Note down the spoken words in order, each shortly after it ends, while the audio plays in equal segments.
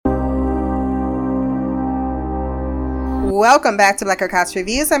Welcome back to Black Couch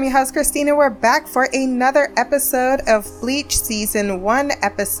Reviews. I'm your host, Christina. We're back for another episode of Bleach Season 1,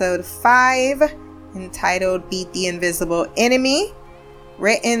 Episode 5, entitled Beat the Invisible Enemy,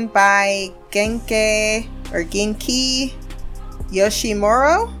 written by Genki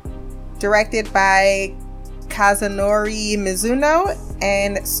Yoshimuro, directed by Kazunori Mizuno,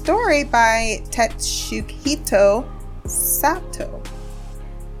 and story by Tetsuhito Sato.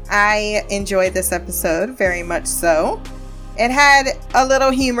 I enjoyed this episode very much so. It had a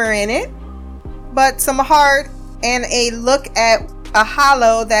little humor in it, but some heart and a look at a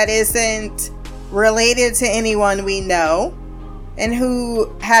hollow that isn't related to anyone we know and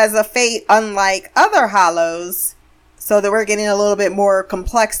who has a fate unlike other hollows, so that we're getting a little bit more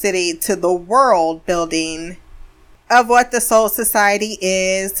complexity to the world building of what the Soul Society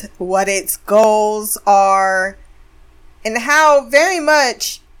is, what its goals are, and how very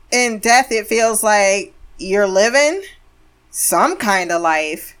much in death it feels like you're living some kind of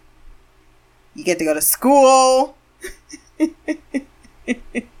life. You get to go to school. You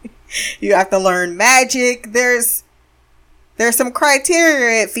have to learn magic. There's some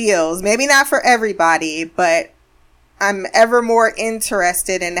criteria, it feels. Maybe not for everybody, but I'm ever more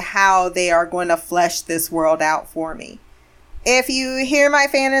interested in how they are going to flesh this world out for me. If you hear my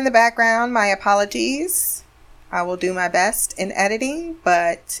fan in the background, my apologies. I will do my best in editing,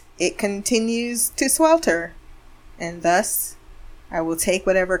 but it continues to swelter, and thus I will take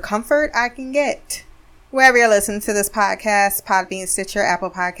whatever comfort I can get. Wherever you're listening to this podcast, Podbean, Stitcher, Apple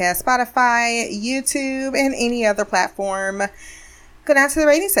Podcasts, Spotify, YouTube, and any other platform, go down to the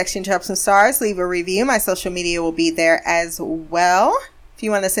rating section, drop some stars, leave a review. My social media will be there as well. If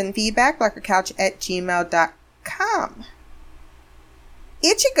you want to send feedback, blackercouch@gmail.com.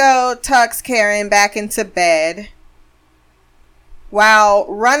 Ichigo tucks Karen back into bed. While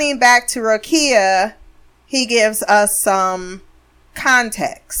running back to Rukia, he gives us some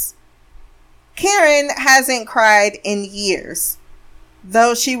context. Karen hasn't cried in years,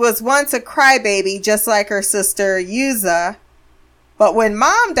 though she was once a crybaby just like her sister Yuza. But when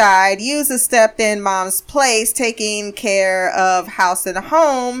Mom died, Yuza stepped in Mom's place, taking care of house and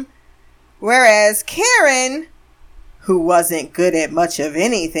home, whereas Karen, who wasn't good at much of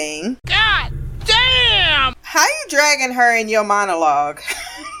anything. God damn! How you dragging her in your monologue?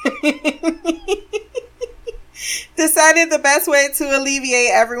 Decided the best way to alleviate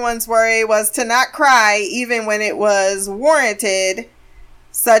everyone's worry was to not cry even when it was warranted,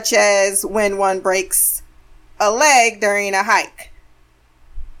 such as when one breaks a leg during a hike.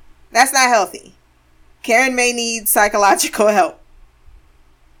 That's not healthy. Karen may need psychological help.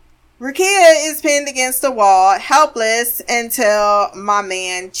 Rukia is pinned against the wall, helpless, until my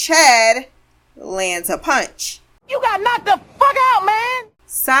man Chad lands a punch. You got knocked the fuck out, man!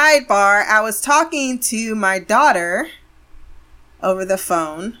 Sidebar, I was talking to my daughter over the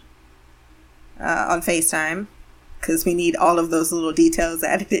phone on FaceTime, because we need all of those little details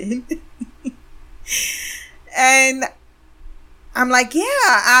added in. And I'm like, yeah,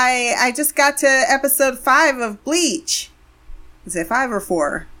 I just got to episode 5 of Bleach. Is it 5 or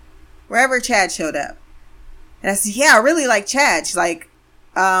 4? Wherever Chad showed up. And I said, yeah, I really like Chad. She's like,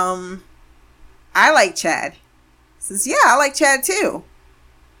 I like Chad. Says, yeah, I like Chad too.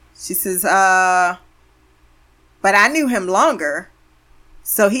 She says, but I knew him longer,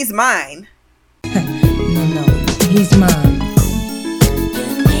 so he's mine. No, he's mine.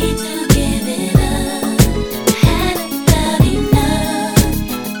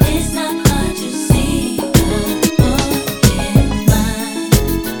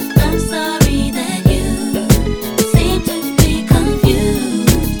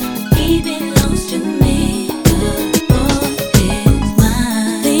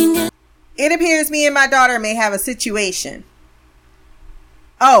 It appears me and my daughter may have a situation.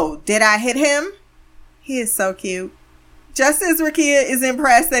 Oh, did I hit him? He is so cute. Just as Rukia is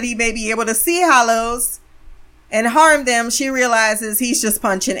impressed that he may be able to see hollows and harm them, she realizes he's just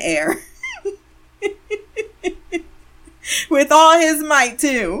punching air. With all his might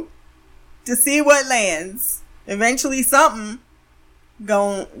too. To see what lands. Eventually something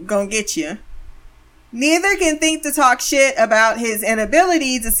gon' get you. Neither can think to talk shit about his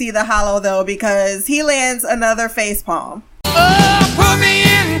inability to see the hollow though, because he lands another facepalm. Oh, put me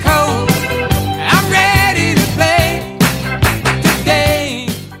in cold. I'm ready to play today.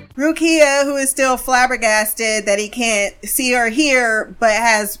 Rukia, who is still flabbergasted that he can't see or hear, but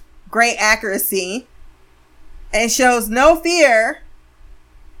has great accuracy and shows no fear,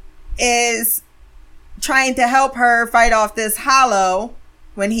 is trying to help her fight off this hollow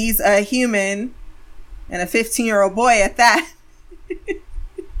when he's a human and a 15-year-old boy at that.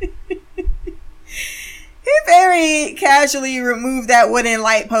 He very very casually removed that wooden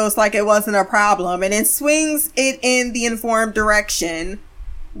light post like it wasn't a problem and then swings it in the informed direction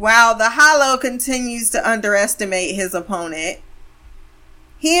while the Hollow continues to underestimate his opponent.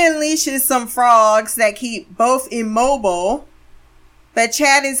 He unleashes some frogs that keep both immobile, but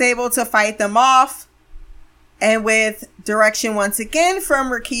Chad is able to fight them off, and with direction once again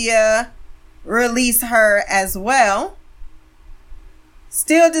from Rukia, release her as well.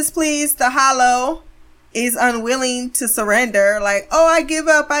 Still displeased, the Hollow is unwilling to surrender, like, oh, I give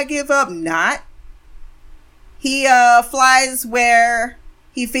up, not. He flies where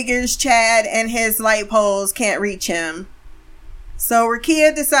he figures Chad and his light poles can't reach him. So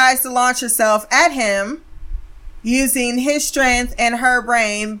Rukia decides to launch herself at him using his strength and her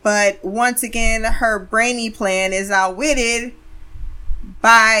brain, but once again, her brainy plan is outwitted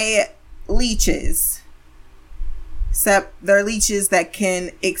by leeches. Except they're leeches that can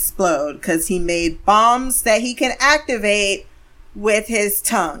explode because he made bombs that he can activate with his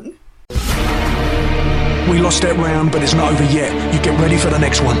tongue. We lost that round, but it's not over yet. You get ready for the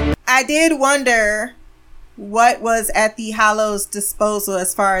next one. I did wonder what was at the Hollow's disposal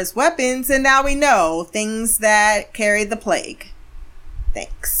as far as weapons, and now we know things that carry the plague.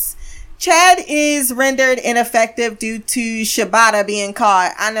 Thanks. Chad is rendered ineffective due to Shibata being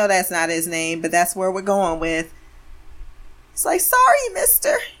caught. I know that's not his name, but that's where we're going with. It's like, sorry,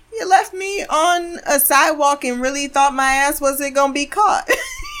 mister. You left me on a sidewalk and really thought my ass wasn't gonna be caught.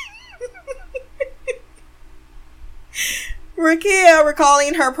 Rukia,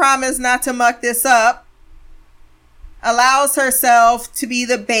 recalling her promise not to muck this up, allows herself to be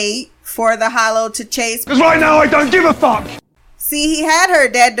the bait for the Hollow to chase. Because right now I don't give a fuck! See, he had her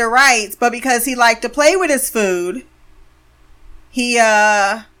dead to rights, but because he liked to play with his food, he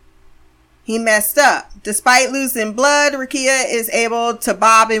messed up. Despite losing blood, Rukia is able to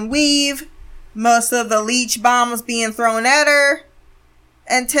bob and weave, most of the leech bombs being thrown at her,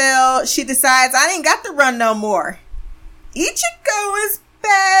 until she decides, I ain't got to run no more. Ichigo is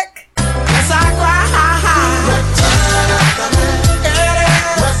back. Yes, I cry.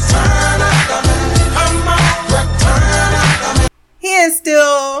 He is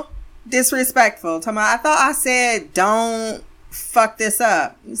still disrespectful. I thought I said don't fuck this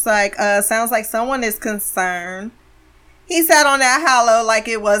up. He's like, sounds like someone is concerned. He sat on that Hollow like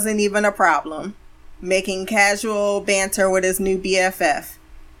it wasn't even a problem, making casual banter with his new BFF.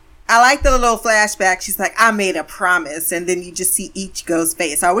 I like the little flashback. She's like, I made a promise. And then you just see Ichigo's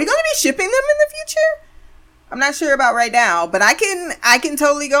face. Are we going to be shipping them in the future? I'm not sure about right now, but I can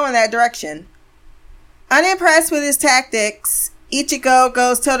totally go in that direction. Unimpressed with his tactics, Ichigo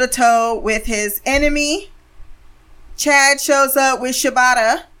goes toe to toe with his enemy. Chad shows up with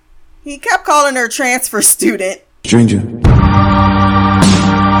Shibata. He kept calling her transfer student. Stranger. Still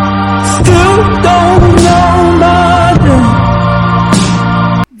don't know my name.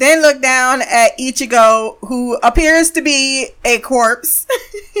 Then look down at Ichigo, who appears to be a corpse.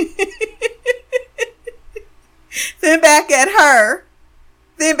 Then back at her.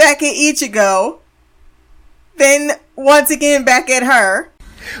 Then back at Ichigo. Then once again back at her.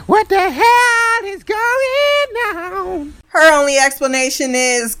 What the hell is going on? Her only explanation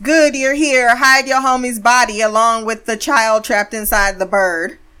is, good, you're here. Hide your homie's body along with the child trapped inside the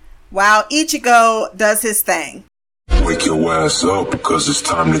bird. While Ichigo does his thing. Wake your ass up because it's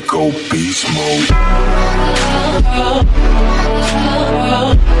time to go beast mode.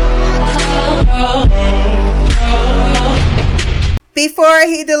 Before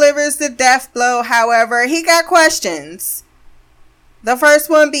he delivers the death blow, however, he got questions. The first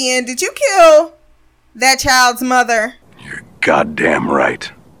one being, did you kill that child's mother? You're goddamn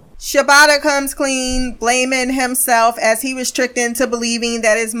right. Shibata comes clean, blaming himself as he was tricked into believing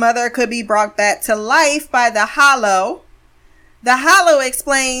that his mother could be brought back to life by the Hollow. The Hollow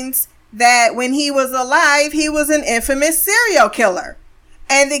explains that when he was alive, he was an infamous serial killer,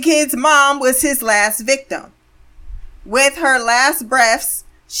 and the kid's mom was his last victim. With her last breaths,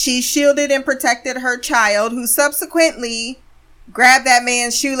 she shielded and protected her child, who subsequently grabbed that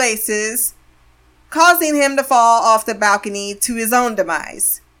man's shoelaces, causing him to fall off the balcony to his own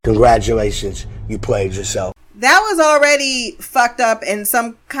demise. Congratulations, you played yourself. That was already fucked up and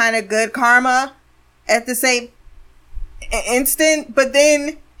some kind of good karma at the same instant. But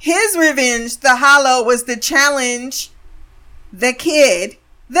then his revenge, the Hollow, was to challenge the kid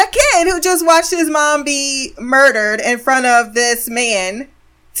who just watched his mom be murdered in front of this man,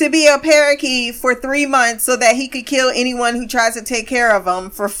 to be a parakeet for 3 months so that he could kill anyone who tries to take care of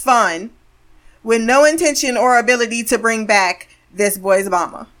him for fun, with no intention or ability to bring back this boy's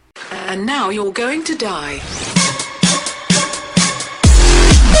mama. And now you're going to die.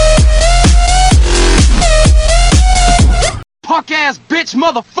 punk ass bitch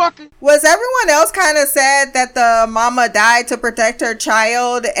motherfucker. Was everyone else kind of sad that the mama died to protect her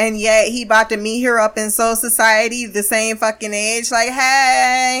child, and yet he about to meet her up in Soul Society the same fucking age? Like,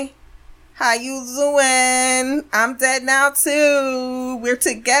 hey, how you doing? I'm dead now too. We're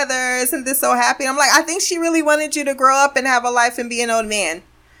together. Isn't this so happy? I'm like, I think she really wanted you to grow up and have a life and be an old man.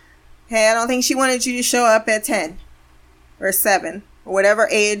 Hey, I don't think she wanted you to show up at 10 or 7 or whatever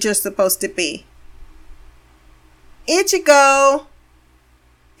age you're supposed to be. Ichigo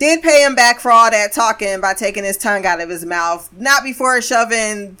did pay him back for all that talking by taking his tongue out of his mouth. Not before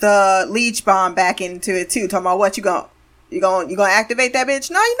shoving the leech bomb back into it too. Talking about what you gonna activate that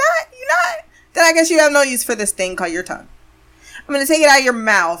bitch? No, you're not. Then I guess you have no use for this thing called your tongue. I'm gonna take it out of your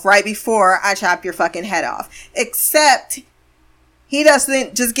mouth right before I chop your fucking head off. Except he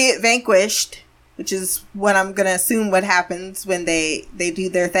doesn't just get vanquished, which is what I'm gonna assume what happens when they do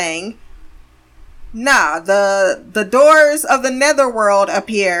their thing. Nah, the doors of the netherworld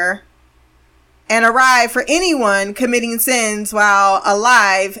appear and arrive for anyone committing sins while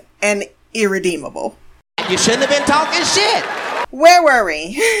alive and irredeemable. You shouldn't have been talking shit. Where were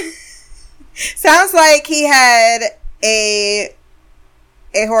we? Sounds like he had a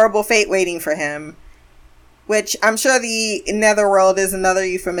horrible fate waiting for him, which I'm sure the netherworld is another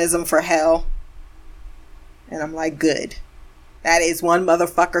euphemism for hell. And I'm like, good. That is one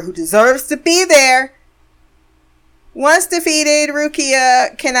motherfucker who deserves to be there. Once defeated,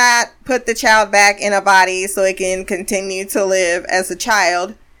 Rukia cannot put the child back in a body so it can continue to live as a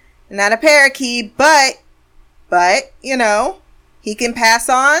child. Not a parakeet, but, you know, he can pass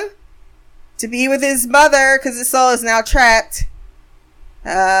on to be with his mother because his soul is now trapped.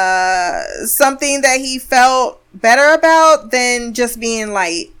 Something that he felt better about than just being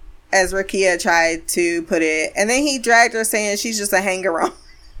light, as Rukia tried to put it. And then he dragged her saying she's just a hanger-on.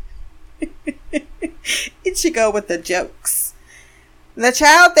 Ichigo with the jokes. The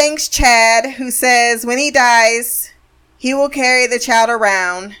child thanks Chad, who says when he dies, he will carry the child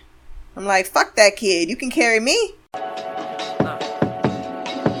around. I'm like, fuck that kid. You can carry me.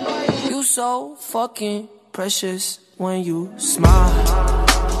 You so fucking precious when you smile.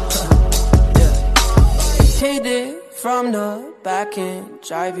 Yeah. Hit it from the back and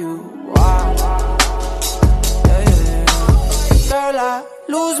drive you wild. Yeah. Girl, I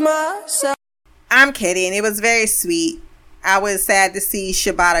lose myself. I'm kidding. It was very sweet. I was sad to see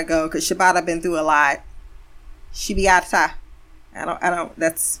Shibata go because Shibata been through a lot. Shibiata. I don't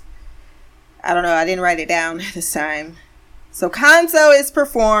know. I didn't write it down this time. So Kanzo is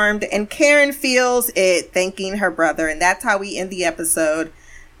performed and Karen feels it, thanking her brother. And that's how we end the episode.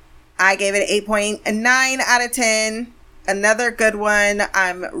 I gave it an 8.9 out of 10. Another good one.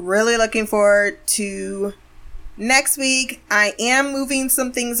 I'm really looking forward to next week. I am moving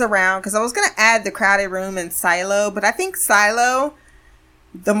some things around because I was going to add the Crowded Room and Silo. But I think Silo,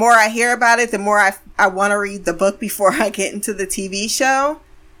 the more I hear about it, the more I want to read the book before I get into the TV show.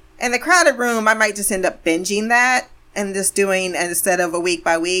 And the Crowded Room, I might just end up binging that and just doing, instead of a week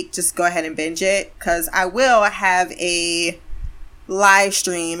by week, just go ahead and binge it. Because I will have a live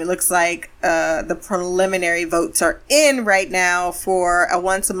stream. It looks like the preliminary votes are in right now for a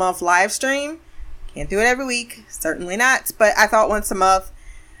once a month live stream. Can't do it every week. Certainly not. But I thought once a month,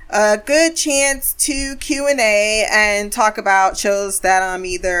 a good chance to Q&A and talk about shows that I'm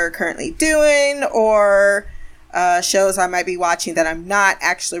either currently doing or shows I might be watching that I'm not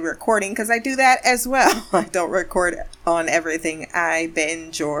actually recording, because I do that as well. I don't record on everything I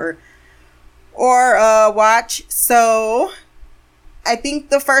binge or watch. So I think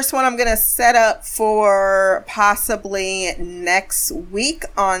the first one I'm going to set up for possibly next week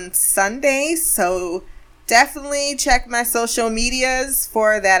on Sunday. So definitely check my social medias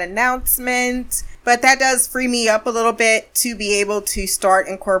for that announcement. But that does free me up a little bit to be able to start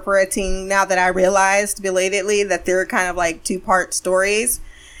incorporating, now that I realized belatedly that they're kind of like 2-part stories.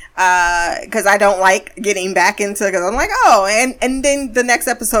 Because I don't like getting back into it, because I'm like, oh, and then the next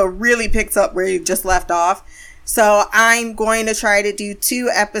episode really picks up where you just left off. So I'm going to try to do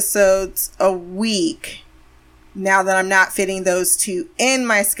 2 episodes a week now that I'm not fitting those 2 in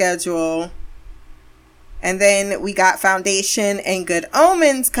my schedule. And then we got Foundation and Good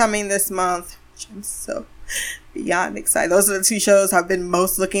Omens coming this month, which I'm so beyond excited. Those are the 2 shows I've been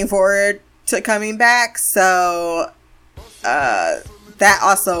most looking forward to coming back. So that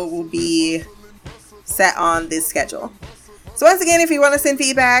also will be set on this schedule. So once again, if you want to send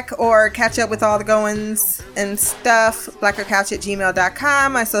feedback or catch up with all the goings and stuff,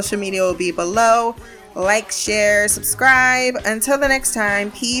 blackercouch@gmail.com. My social media will be below. Like, share, subscribe. Until the next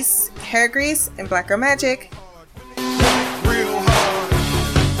time, peace, hair grease, and black girl magic. Real hard.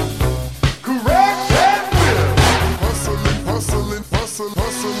 Correct. Hustle, hustle.